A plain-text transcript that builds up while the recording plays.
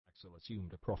Axel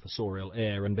assumed a professorial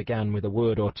air and began with a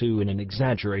word or two in an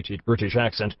exaggerated British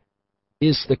accent.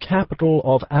 "Is the capital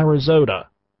of Arizona."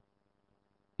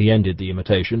 He ended the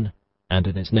imitation, and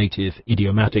in his native,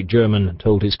 idiomatic German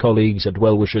told his colleagues and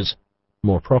well-wishers,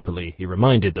 more properly, he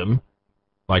reminded them,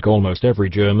 like almost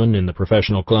every German in the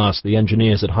professional class, the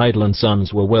engineers at Heidel &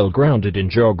 Sons were well grounded in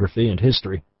geography and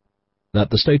history,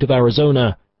 that the state of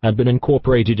Arizona had been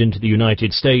incorporated into the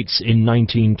United States in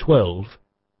 1912,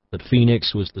 that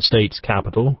Phoenix was the state's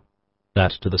capital,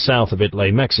 that to the south of it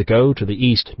lay Mexico, to the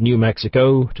east New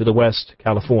Mexico, to the west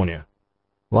California.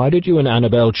 "Why did you and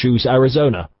Annabelle choose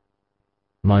Arizona?"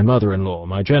 "My mother-in-law,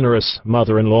 my generous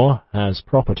mother-in-law, has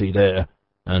property there,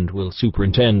 and will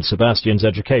superintend Sebastian's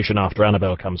education after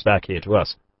Annabelle comes back here to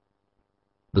us."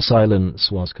 The silence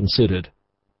was considered,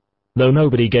 though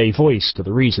nobody gave voice to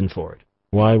the reason for it.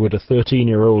 Why would a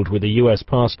 13-year-old with a U.S.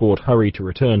 passport hurry to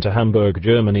return to Hamburg,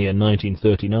 Germany in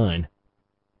 1939?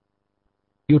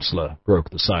 Utzler broke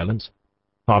the silence,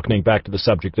 harkening back to the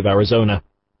subject of Arizona.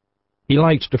 He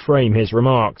liked to frame his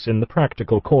remarks in the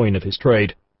practical coin of his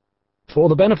trade. "For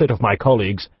the benefit of my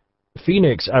colleagues,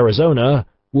 Phoenix, Arizona,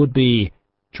 would be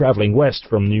traveling west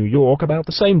from New York about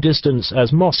the same distance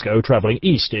as Moscow traveling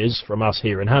east is from us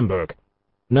here in Hamburg.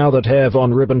 Now that Herr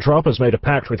von Ribbentrop has made a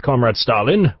pact with Comrade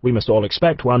Stalin, we must all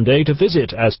expect one day to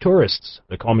visit, as tourists,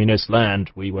 the communist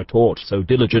land we were taught so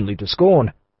diligently to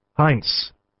scorn.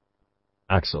 Heinz."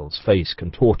 Axel's face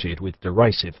contorted with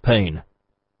derisive pain.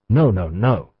 "No, no,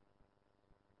 no.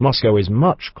 Moscow is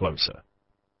much closer.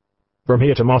 From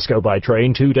here to Moscow by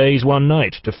train, 2 days, 1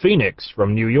 night. To Phoenix,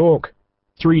 from New York,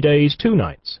 3 days, 2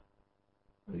 nights.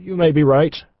 You may be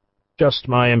right. Just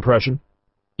my impression."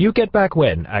 "You get back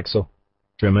when, Axel?"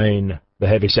 Germaine, the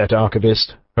heavy-set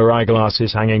archivist, her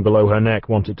eyeglasses hanging below her neck,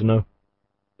 wanted to know.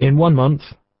 "In 1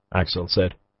 month, Axel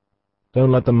said.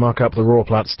 "Don't let them muck up the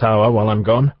Rohrplatz Tower while I'm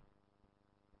gone."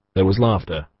 There was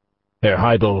laughter. Herr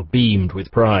Heidel beamed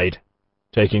with pride,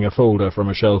 taking a folder from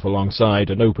a shelf alongside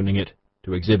and opening it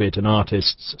to exhibit an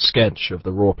artist's sketch of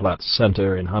the Rohrplatz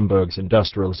Center in Hamburg's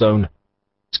industrial zone,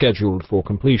 scheduled for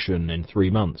completion in 3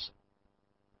 months.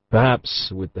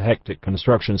 Perhaps, with the hectic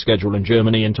construction schedule in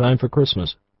Germany, in time for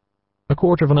Christmas. A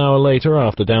quarter of an hour later,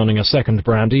 after downing a second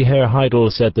brandy, Herr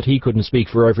Heidel said that he couldn't speak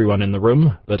for everyone in the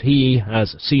room, but he,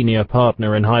 as senior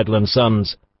partner in Heidel &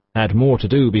 Sons, had more to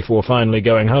do before finally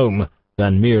going home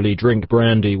than merely drink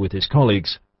brandy with his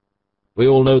colleagues. "We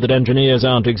all know that engineers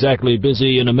aren't exactly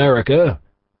busy in America.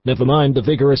 Never mind the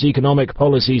vigorous economic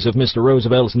policies of Mr.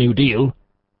 Roosevelt's New Deal,"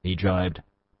 he jibed.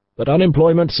 "But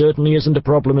unemployment certainly isn't a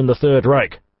problem in the Third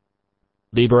Reich.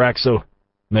 Lieber Axel,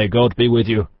 may God be with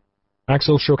you."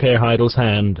 Axel shook Herr Heidel's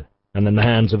hand, and then the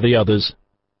hands of the others,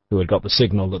 who had got the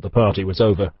signal that the party was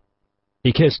over.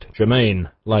 He kissed Germaine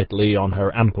lightly on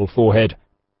her ample forehead,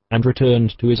 and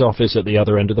returned to his office at the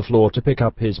other end of the floor to pick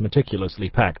up his meticulously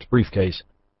packed briefcase.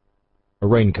 A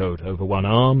raincoat over one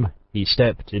arm, he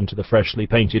stepped into the freshly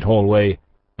painted hallway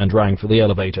and rang for the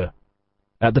elevator.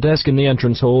 At the desk in the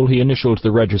entrance hall, he initialed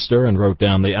the register and wrote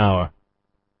down the hour.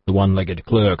 The one-legged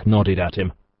clerk nodded at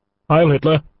him. "Heil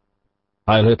Hitler."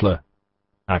 "Heil Hitler,"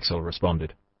 Axel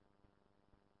responded.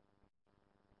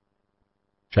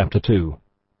 Chapter 2.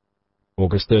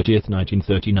 August 30th,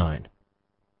 1939.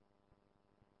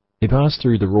 He passed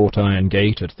through the wrought-iron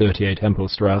gate at 38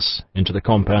 Hempelstrasse into the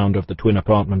compound of the twin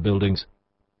apartment buildings.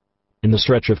 In the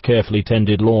stretch of carefully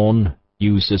tended lawn,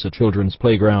 used as a children's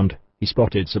playground, he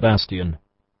spotted Sebastian.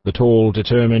 The tall,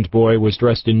 determined boy was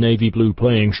dressed in navy blue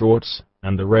playing shorts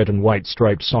and the red and white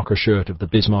striped soccer shirt of the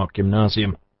Bismarck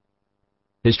Gymnasium.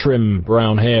 His trim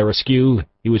brown hair askew,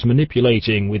 he was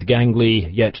manipulating with gangly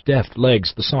yet deft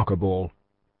legs the soccer ball,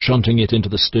 shunting it into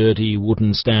the sturdy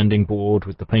wooden standing board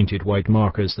with the painted white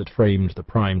markers that framed the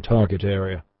prime target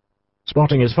area.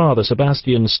 Spotting his father,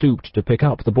 Sebastian stooped to pick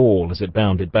up the ball as it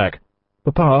bounded back.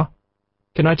 "Papa,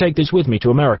 can I take this with me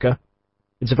to America?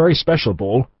 It's a very special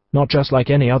ball, not just like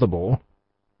any other ball."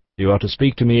 "You are to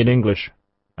speak to me in English,"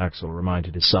 Axel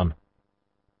reminded his son.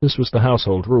 This was the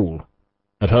household rule.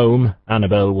 At home,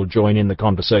 Annabelle would join in the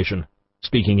conversation,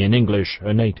 speaking in English,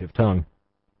 her native tongue.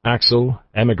 Axel,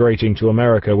 emigrating to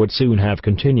America, would soon have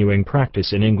continuing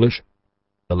practice in English,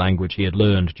 the language he had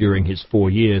learned during his 4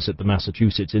 years at the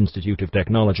Massachusetts Institute of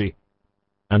Technology.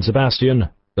 And Sebastian,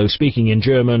 though speaking in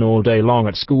German all day long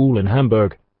at school in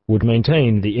Hamburg, would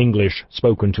maintain the English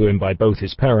spoken to him by both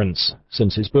his parents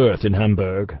since his birth in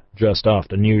Hamburg, just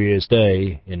after New Year's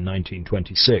Day in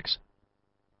 1926.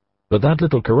 But that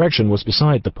little correction was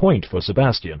beside the point for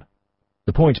Sebastian.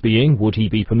 The point being, would he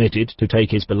be permitted to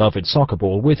take his beloved soccer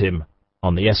ball with him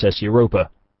on the SS Europa,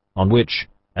 on which,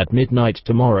 at midnight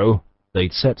tomorrow,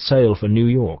 they'd set sail for New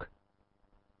York?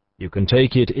 You can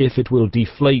take it if it will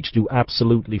deflate to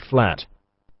absolutely flat.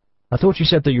 I thought you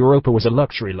said the Europa was a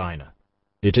luxury liner.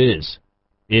 It is.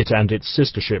 It and its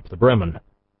sister ship, the Bremen.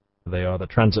 They are the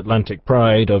transatlantic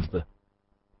pride of the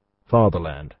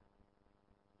fatherland.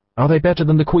 Are they better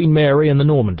than the Queen Mary and the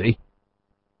Normandy?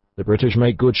 The British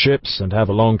make good ships and have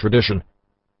a long tradition.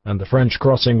 And the French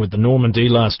crossing with the Normandy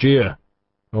last year,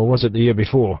 or was it the year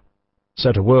before,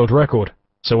 set a world record,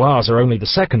 so ours are only the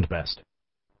second best.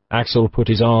 Axel put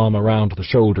his arm around the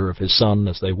shoulder of his son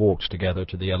as they walked together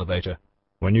to the elevator.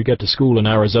 When you get to school in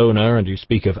Arizona and you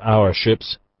speak of our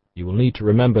ships, you will need to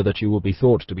remember that you will be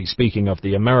thought to be speaking of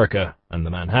the America and the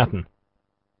Manhattan.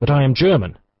 But I am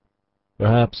German.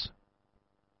 Perhaps.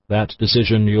 That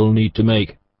decision you'll need to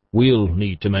make, we'll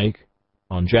need to make,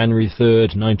 on January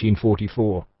 3rd,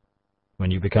 1944, when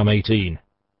you become 18.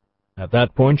 At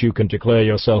that point you can declare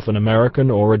yourself an American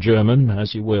or a German,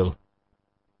 as you will.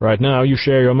 Right now you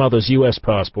share your mother's U.S.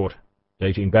 passport,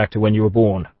 dating back to when you were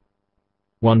born.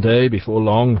 One day, before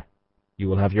long, you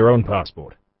will have your own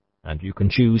passport, and you can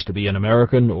choose to be an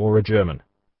American or a German.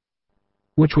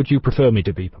 Which would you prefer me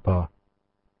to be, Papa?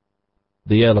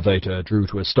 The elevator drew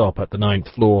to a stop at the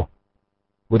 9th floor.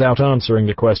 Without answering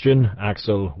the question,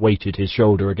 Axel weighted his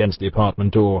shoulder against the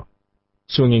apartment door,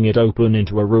 swinging it open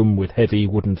into a room with heavy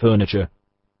wooden furniture,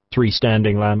 3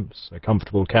 standing lamps, a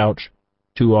comfortable couch,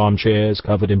 2 armchairs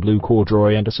covered in blue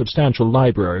corduroy, and a substantial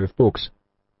library of books.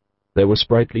 There were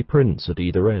sprightly prints at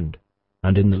either end,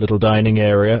 and in the little dining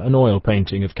area an oil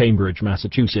painting of Cambridge,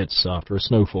 Massachusetts, after a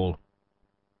snowfall.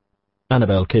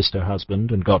 Annabel kissed her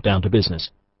husband and got down to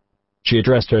business. She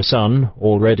addressed her son,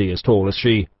 already as tall as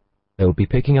she. "They'll be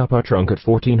picking up our trunk at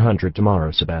 1400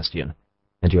 tomorrow, Sebastian,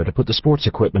 and you're to put the sports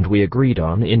equipment we agreed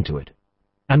on into it."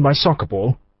 "And my soccer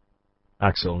ball?"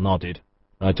 Axel nodded.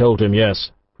 "I told him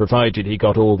yes, provided he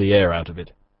got all the air out of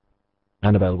it."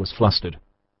 Annabel was flustered.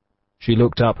 She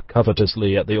looked up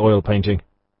covetously at the oil painting.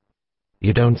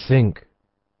 "You don't think...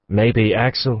 maybe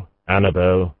Axel..."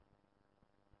 "Annabel."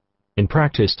 In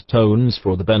practiced tones,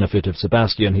 for the benefit of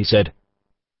Sebastian, he said,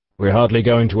 "We're hardly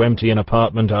going to empty an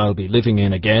apartment I'll be living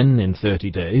in again in 30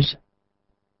 days.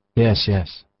 "Yes.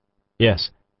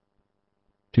 Yes."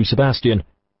 To Sebastian,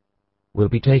 "We'll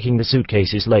be taking the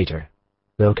suitcases later.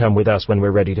 They'll come with us when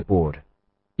we're ready to board."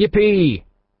 "Yippee!"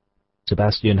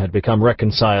 Sebastian had become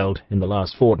reconciled in the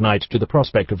last fortnight to the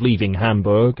prospect of leaving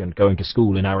Hamburg and going to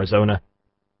school in Arizona.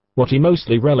 What he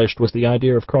mostly relished was the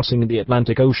idea of crossing the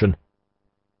Atlantic Ocean.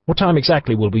 "What time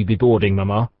exactly will we be boarding,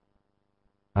 Mamma?"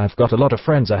 "I've got a lot of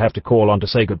friends I have to call on to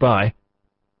say goodbye.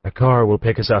 A car will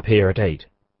pick us up here at 8.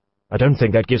 "I don't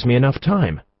think that gives me enough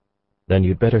time." "Then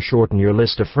you'd better shorten your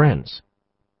list of friends."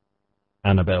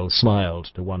 Annabel smiled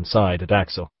to one side at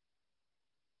Axel.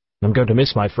 "I'm going to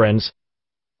miss my friends,"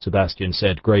 Sebastian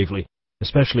said gravely,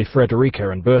 "especially Frederica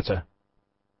and Bertha,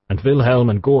 and Wilhelm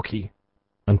and Gorky,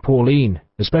 and Pauline,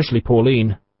 especially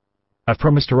Pauline. I've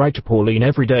promised to write to Pauline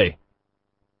every day.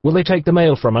 Will they take the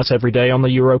mail from us every day on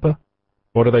the Europa?"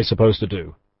 "What are they supposed to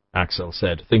do?" Axel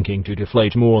said, thinking to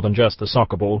deflate more than just the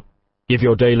soccer ball. "Give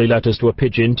your daily letters to a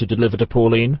pigeon to deliver to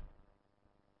Pauline?"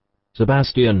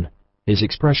 Sebastian, his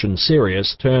expression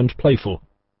serious, turned playful.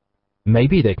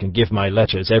 "Maybe they can give my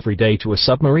letters every day to a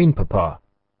submarine, Papa.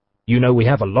 You know we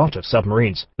have a lot of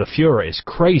submarines. The Fuhrer is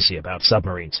crazy about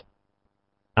submarines."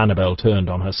 Annabel turned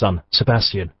on her son.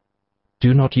 "Sebastian,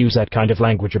 do not use that kind of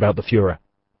language about the Fuhrer."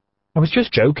 "I was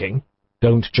just joking."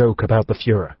 "Don't joke about the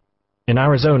Fuhrer. In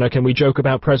Arizona, can we joke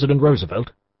about President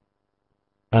Roosevelt?"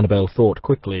 Annabel thought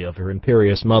quickly of her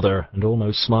imperious mother and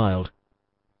almost smiled.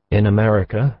 "In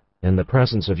America, in the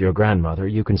presence of your grandmother,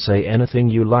 you can say anything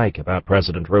you like about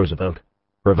President Roosevelt,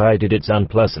 provided it's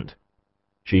unpleasant.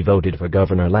 She voted for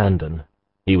Governor Landon.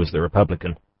 He was the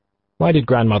Republican." "Why did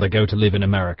Grandmother go to live in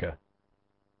America?"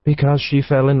 "Because she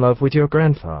fell in love with your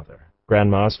grandfather,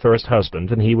 Grandma's first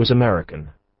husband, and he was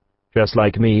American. Just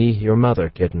like me, your mother,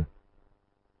 kitten."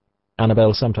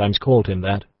 Annabel sometimes called him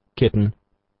that, kitten.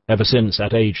 Ever since,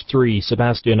 at age 3,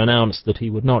 Sebastian announced that he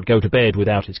would not go to bed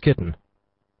without his kitten.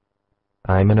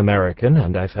 "I'm an American,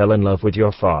 and I fell in love with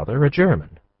your father, a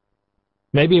German."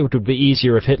 "Maybe it would be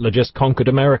easier if Hitler just conquered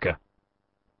America."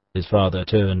 His father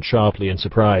turned sharply in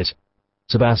surprise.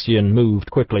 Sebastian moved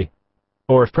quickly.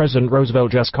 "Or if President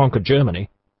Roosevelt just conquered Germany."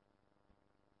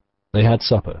 They had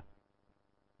supper.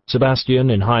 Sebastian,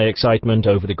 in high excitement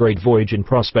over the great voyage in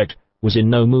prospect, was in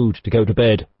no mood to go to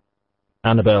bed.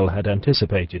 Annabel had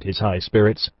anticipated his high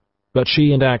spirits, but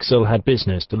she and Axel had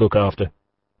business to look after.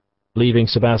 Leaving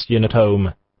Sebastian at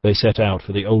home, they set out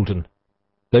for the Olden.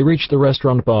 They reached the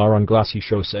restaurant bar on Glacis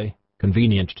Chaussee,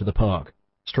 convenient to the park.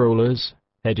 Strollers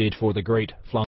headed for the great